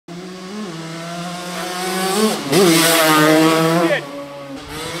Shit.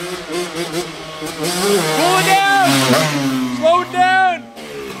 Slow it down! Slow it down!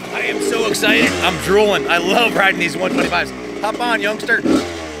 I am so excited. I'm drooling. I love riding these 125s. Hop on, youngster.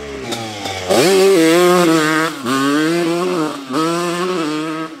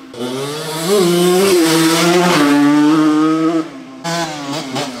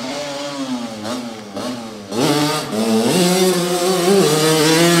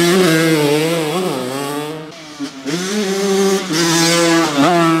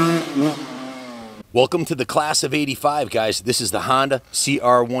 Welcome to the class of 85, guys. This is the Honda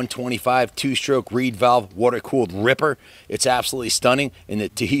CR125 two-stroke reed valve water-cooled Ripper. It's absolutely stunning in the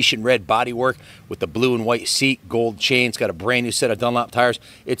Tahitian red bodywork with the blue and white seat, gold chain. It's got a brand new set of Dunlop tires.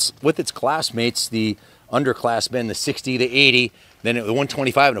 It's with its classmates, the underclassmen, the 60, the 80, then the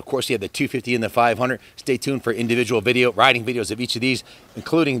 125, and of course you have the 250 and the 500. Stay tuned for individual riding videos of each of these,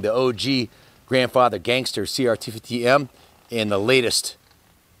 including the OG grandfather gangster CR250M and the latest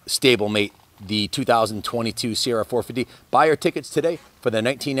stablemate, the 2022 CR450. Buy your tickets today for the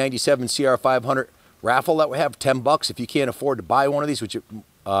 1997 CR500 raffle that we have, $10. If you can't afford to buy one of these, which if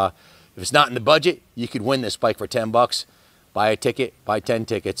it's not in the budget, you could win this bike for $10. Buy a ticket, buy 10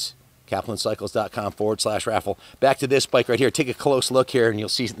 tickets. kaplancycles.com/raffle. Back to this bike right here. Take a close look here and you'll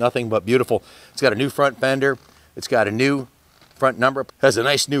see nothing but beautiful. It's got a new front fender. It's got a new front number. Has a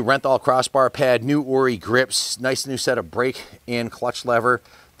nice new Renthal crossbar pad, new Ori grips, nice new set of brake and clutch lever.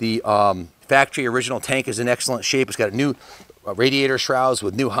 The factory original tank is in excellent shape. It's got new radiator shrouds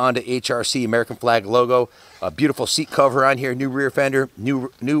with new Honda HRC American flag logo. A beautiful seat cover on here, new rear fender,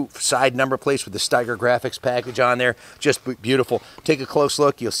 new side number plates with the Steiger graphics package on there. Just beautiful. Take a close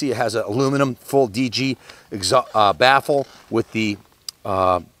look. You'll see it has an aluminum full DG baffle with the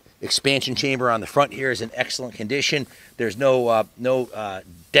expansion chamber on the front here is in excellent condition. There's no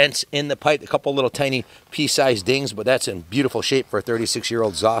dents in the pipe, a couple little tiny pea-sized dings, but that's in beautiful shape for a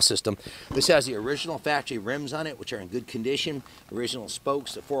 36-year-old exhaust system. This has the original factory rims on it, which are in good condition. Original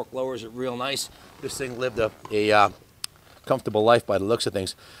spokes, the fork lowers are real nice. This thing lived a comfortable life by the looks of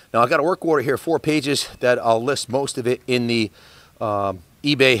things. Now, I got a work order here, 4 pages, that I'll list most of it in the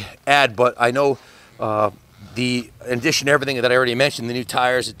eBay ad, but I know in addition to everything that I already mentioned, the new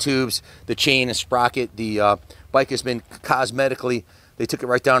tires, the tubes, the chain and sprocket, the bike has been cosmetically, they took it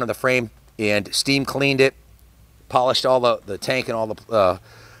right down to the frame and steam cleaned it, polished all the tank and all the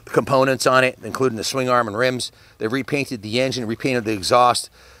components on it, including the swing arm and rims. They repainted the engine, repainted the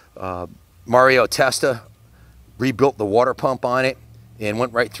exhaust. Mario Testa rebuilt the water pump on it and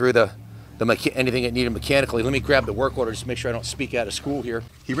went right through anything it needed mechanically. Let me grab the work order just to make sure I don't speak out of school here.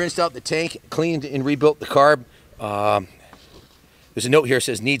 He rinsed out the tank, cleaned and rebuilt the carb. There's a note here that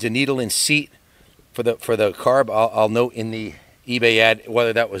says needs a needle and seat for the carb. I'll note in the eBay ad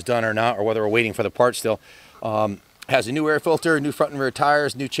whether that was done or not, or whether we're waiting for the part still. Has a new air filter, new front and rear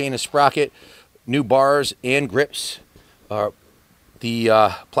tires, new chain and sprocket, new bars and grips.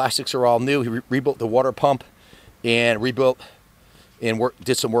 The plastics are all new. He rebuilt the water pump and rebuilt and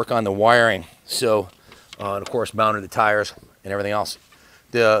did some work on the wiring. So, and of course, mounted the tires and everything else.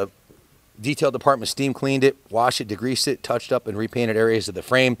 The detail department steam cleaned it, washed it, degreased it, touched up and repainted areas of the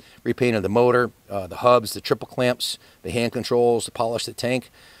frame, repainted the motor, the hubs, the triple clamps, the hand controls, polished the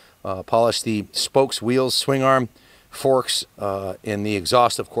tank, polished the spokes, wheels, swing arm, forks, and the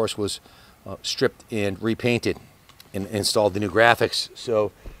exhaust, of course, was stripped and repainted and installed the new graphics.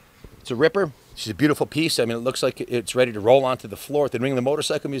 So it's a Ripper. It's a beautiful piece. I mean, it looks like it's ready to roll onto the floor at the New England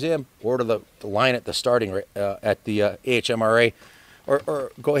Motorcycle Museum, or to the line at the starting at the AHMRA,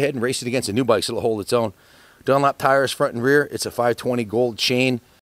 or go ahead and race it against the new bikes. It'll hold its own. Dunlop tires, front and rear. It's a 520 gold chain